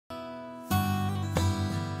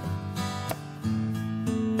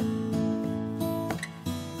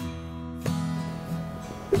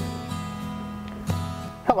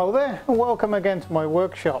Hello there and welcome again to my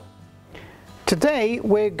workshop. Today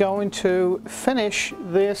we're going to finish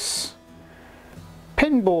this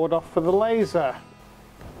pin board off for the laser,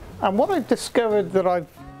 and what I've discovered that I've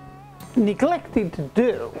neglected to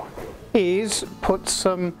do is put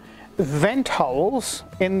some vent holes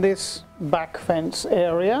in this back fence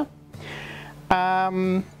area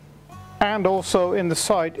and also in the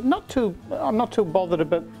side. I'm not too bothered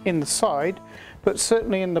about in the side, but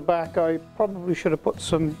certainly in the back I probably should have put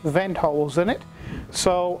some vent holes in it.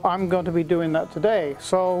 So I'm going to be doing that today.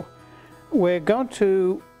 So we're going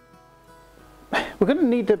to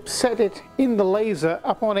need to set it in the laser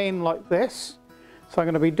up on in like this. So I'm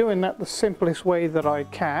going to be doing that the simplest way that I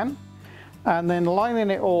can, and then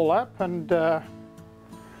lining it all up and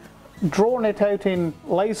drawing it out in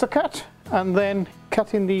laser cut, and then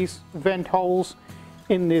cutting these vent holes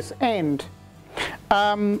in this end.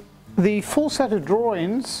 The full set of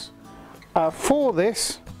drawings for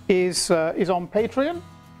this is on Patreon.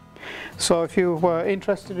 So if you were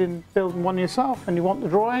interested in building one yourself and you want the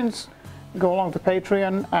drawings, go along to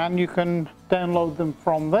Patreon and you can download them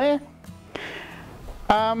from there.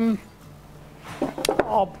 I'll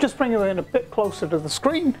just bring you in a bit closer to the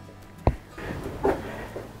screen.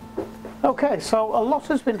 Okay, so a lot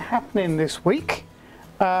has been happening this week.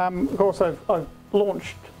 Of course, I've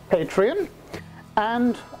launched Patreon,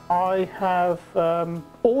 and I have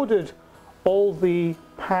ordered all the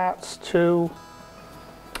parts all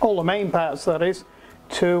the main parts that is,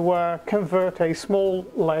 to convert a small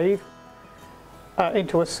lathe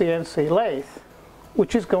into a CNC lathe,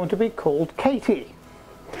 which is going to be called Katy.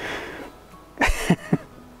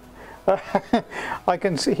 I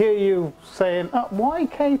can hear you saying, oh, why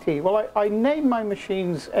Katy? Well, I name my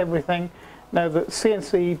machines everything. Now the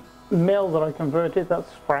CNC mill that I converted,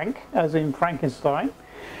 that's Frank, as in Frankenstein.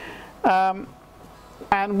 And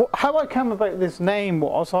how I came about this name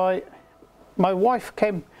was, my wife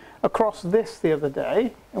came across this the other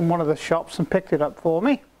day in one of the shops and picked it up for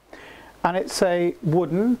me, and it's a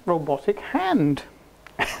wooden robotic hand,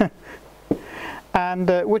 and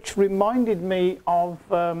which reminded me of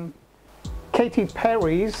Katy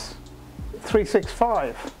Perry's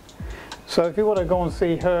 365. So if you want to go and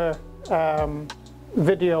see her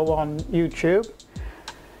video on YouTube,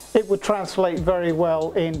 it would translate very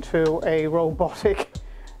well into a robotic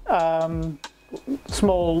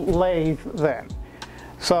small lathe then.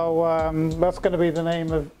 So that's going to be the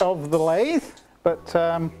name of the lathe. But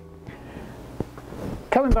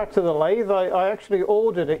coming back to the lathe, I actually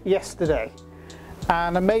ordered it yesterday,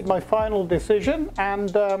 and I made my final decision,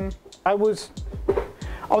 and I was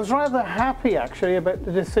rather happy actually about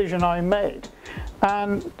the decision I made.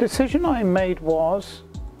 And the decision I made was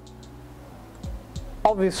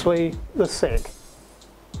obviously the Sig.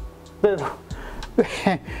 They're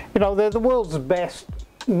the world's best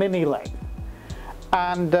mini lathe,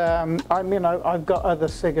 and I've got other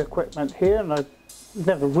Sig equipment here, and I've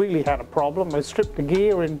never really had a problem. I stripped the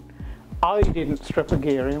gear in. I didn't strip a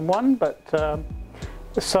gear in one, but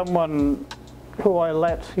someone who I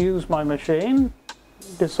let use my machine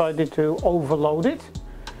decided to overload it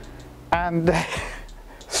and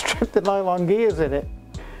strip the nylon gears in it.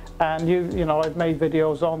 And I've made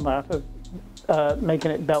videos on that, of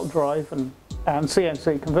making it belt drive and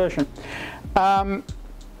CNC conversion. But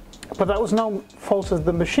that was no fault of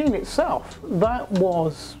the machine itself. That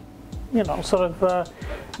was, sort of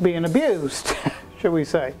being abused, shall we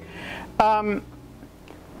say.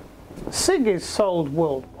 Sig is sold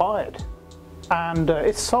worldwide, and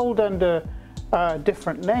it's sold under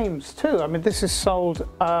different names too. I mean, this is sold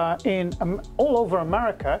in all over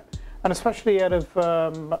America, and especially out of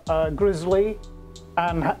Grizzly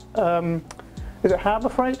and is it Harbor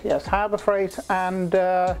Freight? Yes, Harbor Freight, and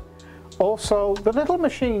also the Little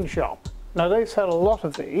Machine Shop. Now they sell a lot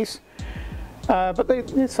of these, but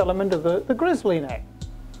they sell them under the Grizzly name,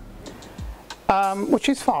 which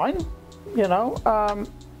is fine,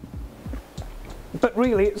 but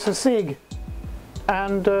really it's a Sig,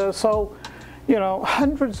 and so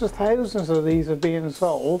hundreds of thousands of these are being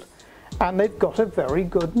sold, and they've got a very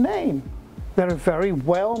good name. They're a very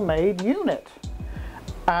well-made unit,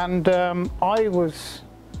 and I was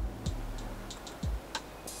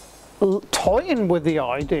toying with the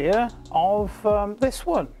idea of this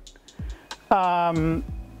one,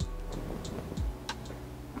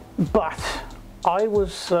 but I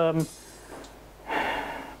was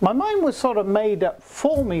my mind was sort of made up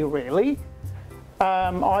for me, really.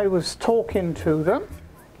 I was talking to them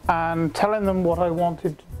and telling them what I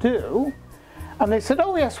wanted to do, and they said,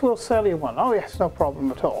 oh yes, we'll sell you one. Oh yes, no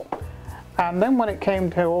problem at all. And then when it came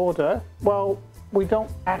to order, well, we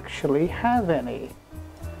don't actually have any.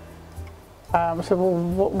 I said, well,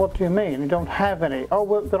 what do you mean? You don't have any? Oh,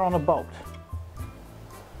 well, they're on a boat.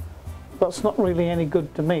 That's not really any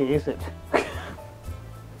good to me, is it?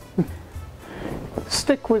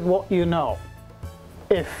 Stick with what you know.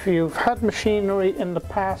 If you've had machinery in the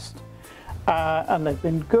past and they've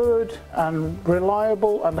been good and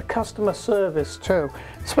reliable, and the customer service too,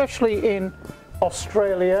 especially in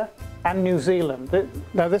Australia and New Zealand.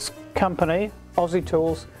 Now this company, Aussie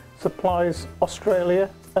Tools, supplies Australia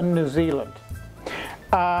and New Zealand.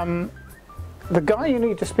 The guy you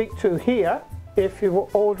need to speak to here, if you're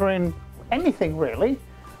ordering anything really,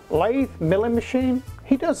 lathe, milling machine,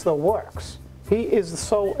 he does the works. He is the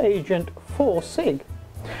sole agent for Sig.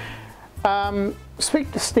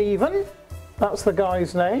 Speak to Stephen, that's the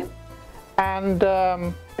guy's name,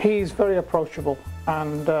 and he's very approachable,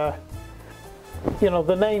 and you know,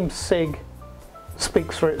 the name Sig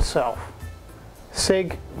speaks for itself.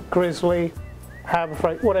 Sig Grizzly,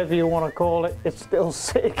 whatever you want to call it, it's still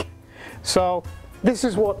Sig. So this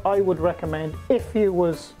is what I would recommend if you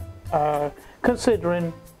was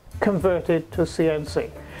considering converted to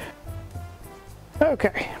CNC.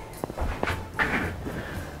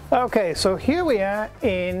 Okay, so here we are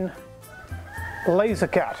in laser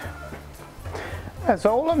cut. As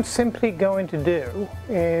all I'm simply going to do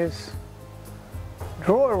is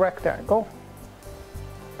draw a rectangle.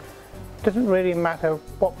 Doesn't really matter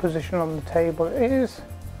what position on the table it is,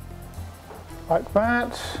 like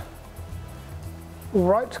that.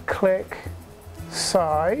 Right click,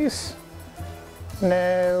 size.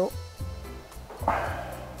 Now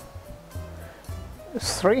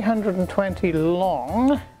it's 320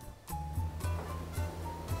 long,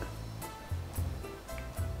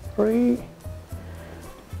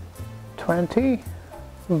 320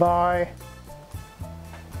 by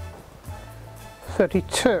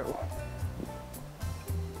 32,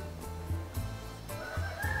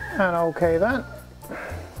 and OK that.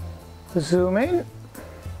 Zoom in.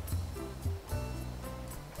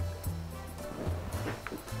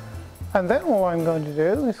 And then all I'm going to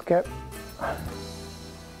do is get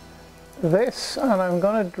this, and I'm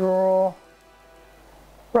going to draw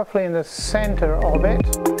roughly in the center of it.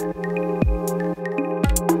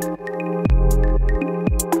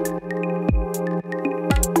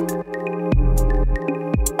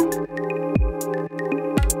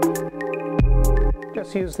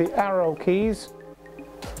 Just use the arrow keys.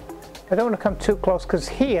 I don't want to come too close because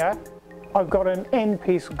here I've got an end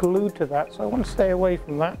piece glued to that, so I want to stay away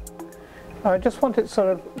from that. I just want it sort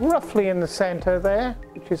of roughly in the center there,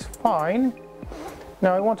 which is fine.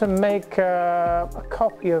 Now I want to make a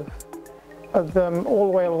copy of them all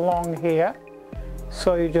the way along here.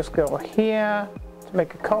 So you just go here to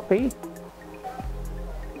make a copy.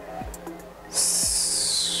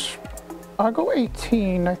 I'll go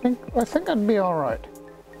 18, I think I'd be all right.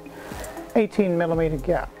 18mm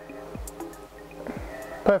gap.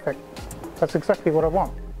 Perfect. That's exactly what I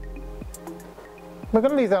want. We're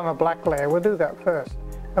going to leave that on a black layer. We'll do that first.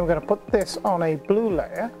 I'm going to put this on a blue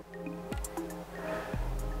layer.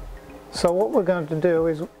 So what we're going to do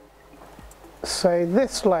is say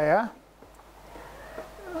this layer,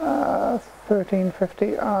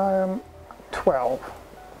 1350,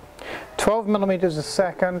 12 millimeters a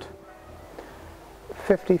second,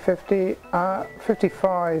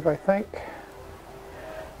 55, I think,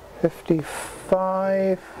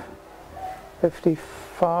 55,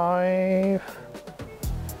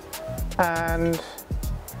 and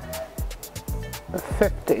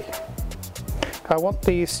 50. I want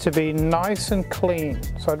these to be nice and clean,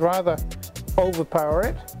 so I'd rather overpower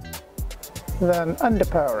it than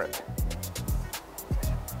underpower it.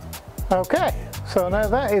 Okay, so now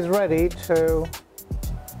that is ready to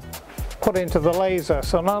put into the laser,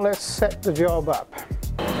 so now let's set the job up.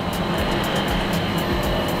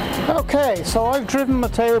 Okay, so I've driven my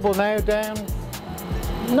table now down,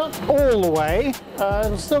 not all the way,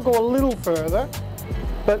 it'll still go a little further,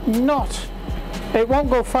 but it won't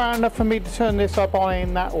go far enough for me to turn this up on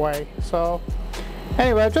in that way. So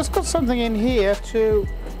anyway, I've just got something in here to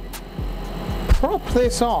prop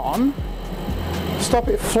this on, stop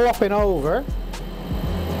it flopping over,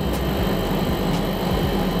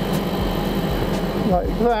 like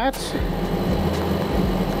that.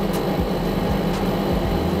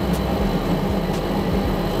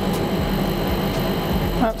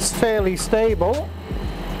 That's fairly stable.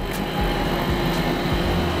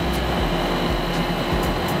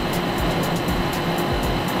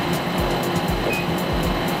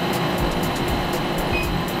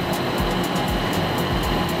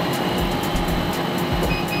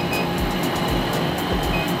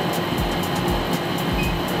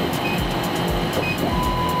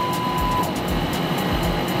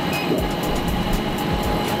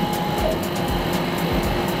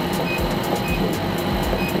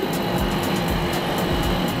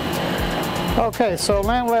 Okay, so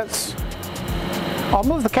now I'll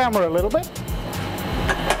move the camera a little bit.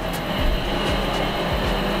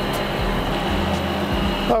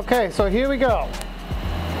 Okay, so here we go.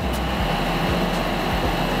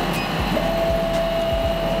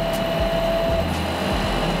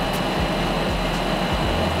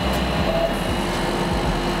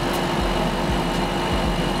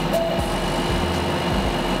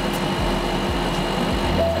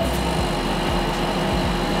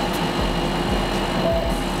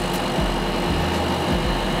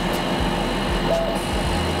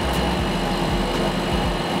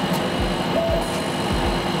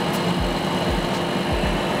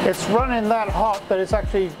 It's running that hot that it's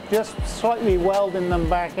actually just slightly welding them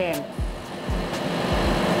back in.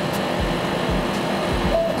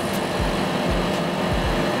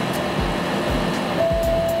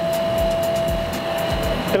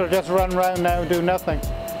 It'll just run around now and do nothing.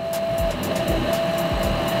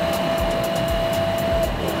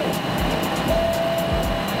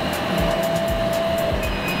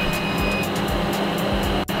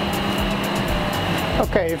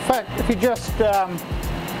 Okay, in fact, if you just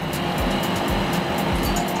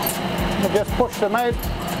push them out.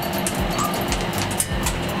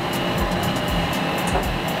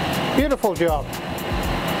 Beautiful job.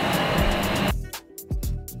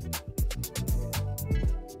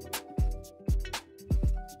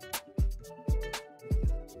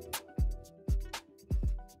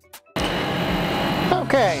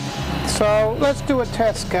 Okay, so let's do a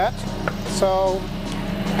test cut. So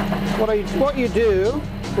what you do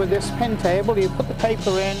with this pin table, you put the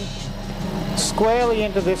paper in squarely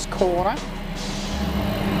into this corner,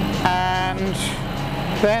 and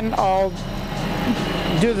then I'll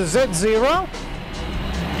do the Z0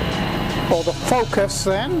 or the focus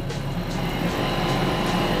then.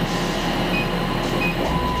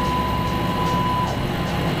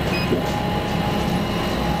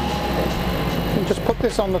 And just put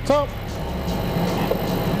this on the top,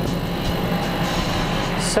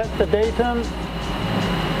 set the datum.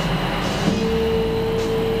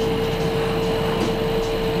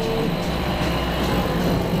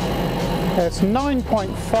 It's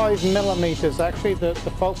 9.5 millimeters actually, the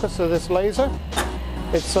focus of this laser.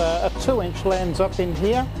 It's a 2-inch lens up in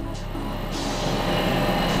here.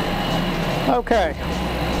 Okay.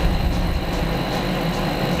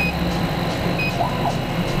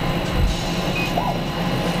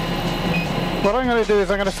 What I'm going to do is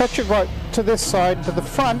I'm going to fetch it right to this side, to the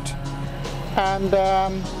front, and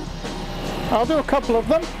I'll do a couple of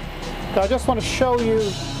them. I just want to show you.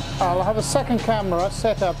 I'll have a second camera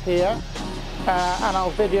set up here, and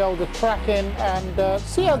I'll video the tracking and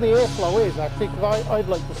see how the airflow is actually, because I'd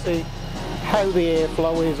like to see how the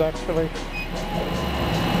airflow is actually.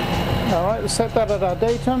 Alright, we'll set that at our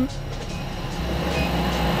datum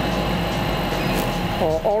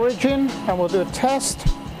or origin, and we'll do a test.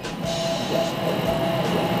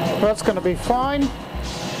 That's going to be fine.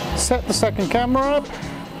 Set the second camera up.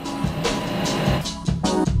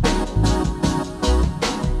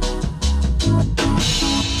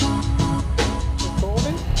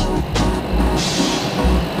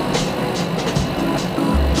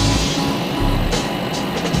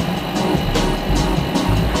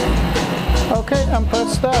 Okay, and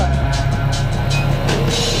press start.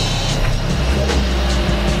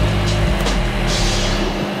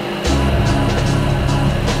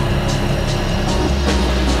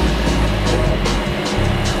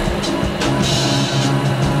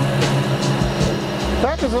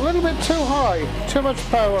 That is a little bit too high, too much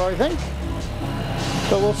power I think,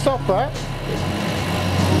 so we'll stop that.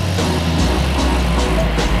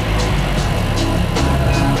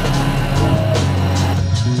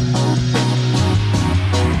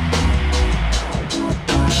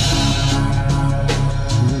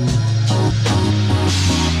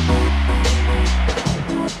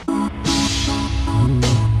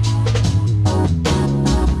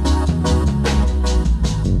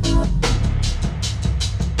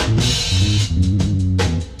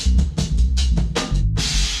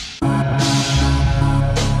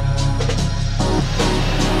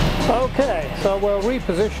 Okay, so we'll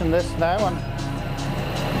reposition this now and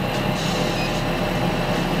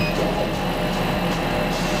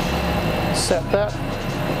set that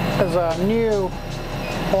as our new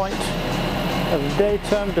point of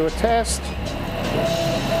datum, do a test.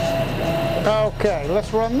 Okay,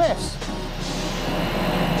 let's run this.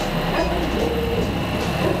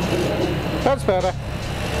 That's better.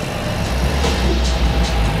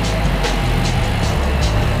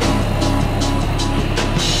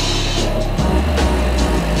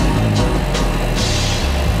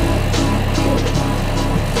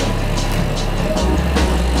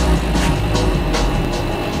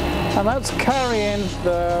 and that's carrying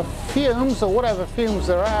the fumes, or whatever fumes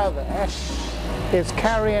there are there, is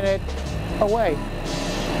carrying it away.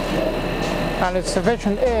 And it's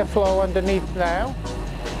sufficient airflow underneath now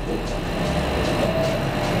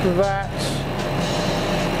that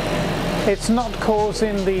it's not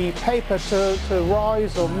causing the paper to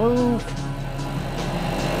rise or move.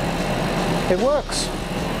 It works.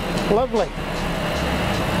 Lovely.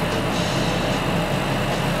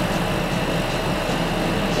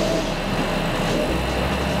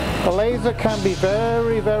 The laser can be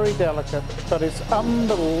very, very delicate, but it's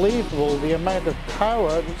unbelievable the amount of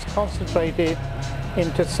power that's concentrated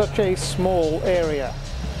into such a small area.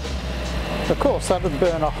 Of course, that would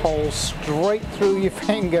burn a hole straight through your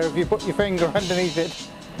finger if you put your finger underneath it.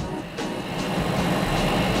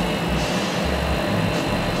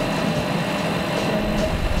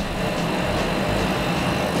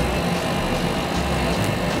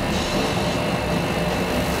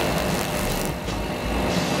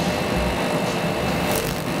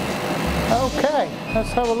 Okay,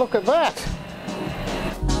 let's have a look at that.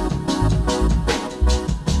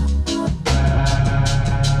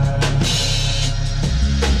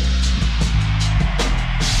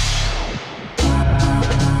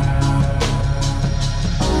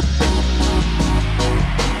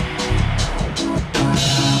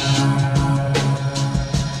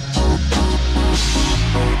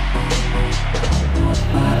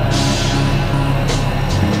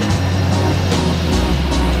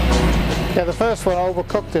 Yeah, the first one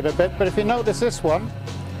overcooked it a bit, but if you notice this one,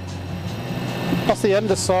 that's the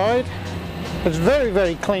underside. It's very,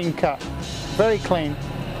 very clean cut. Very clean.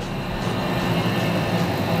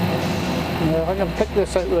 Now, if I can pick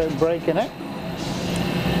this out without breaking it.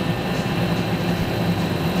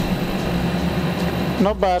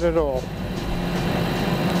 Not bad at all.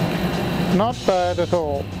 Not bad at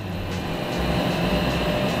all.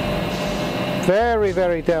 Very,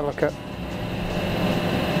 very delicate.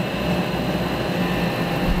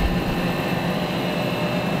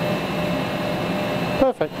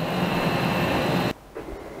 Perfect.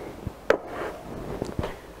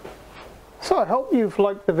 So I hope you've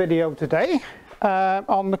liked the video today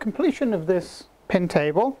on the completion of this pin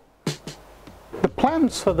table. The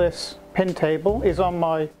plans for this pin table is on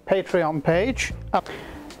my Patreon page,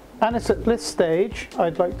 and it's at this stage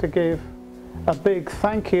I'd like to give a big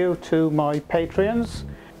thank you to my Patreons,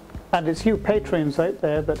 and it's you Patreons out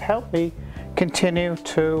there that help me continue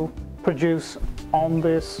to produce on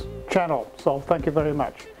this channel, so thank you very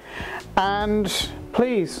much. And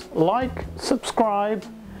please like, subscribe,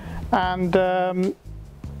 and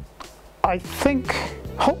I think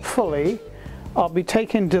hopefully I'll be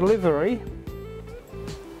taking delivery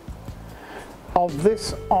of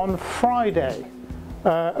this on Friday.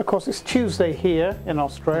 Of course it's Tuesday here in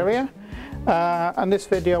Australia, and this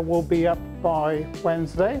video will be up by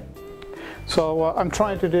Wednesday. So I'm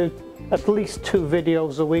trying to do at least 2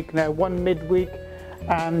 videos a week now, one midweek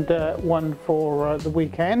and one for the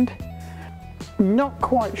weekend. Not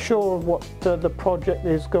quite sure what the project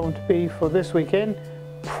is going to be for this weekend.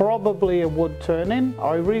 Probably a wood turning.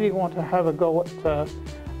 I really want to have a go at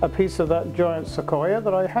a piece of that giant sequoia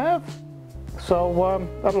that I have. So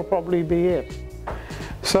that'll probably be it.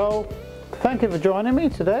 So thank you for joining me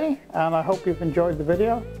today, and I hope you've enjoyed the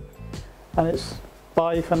video, and it's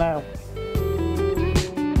bye for now.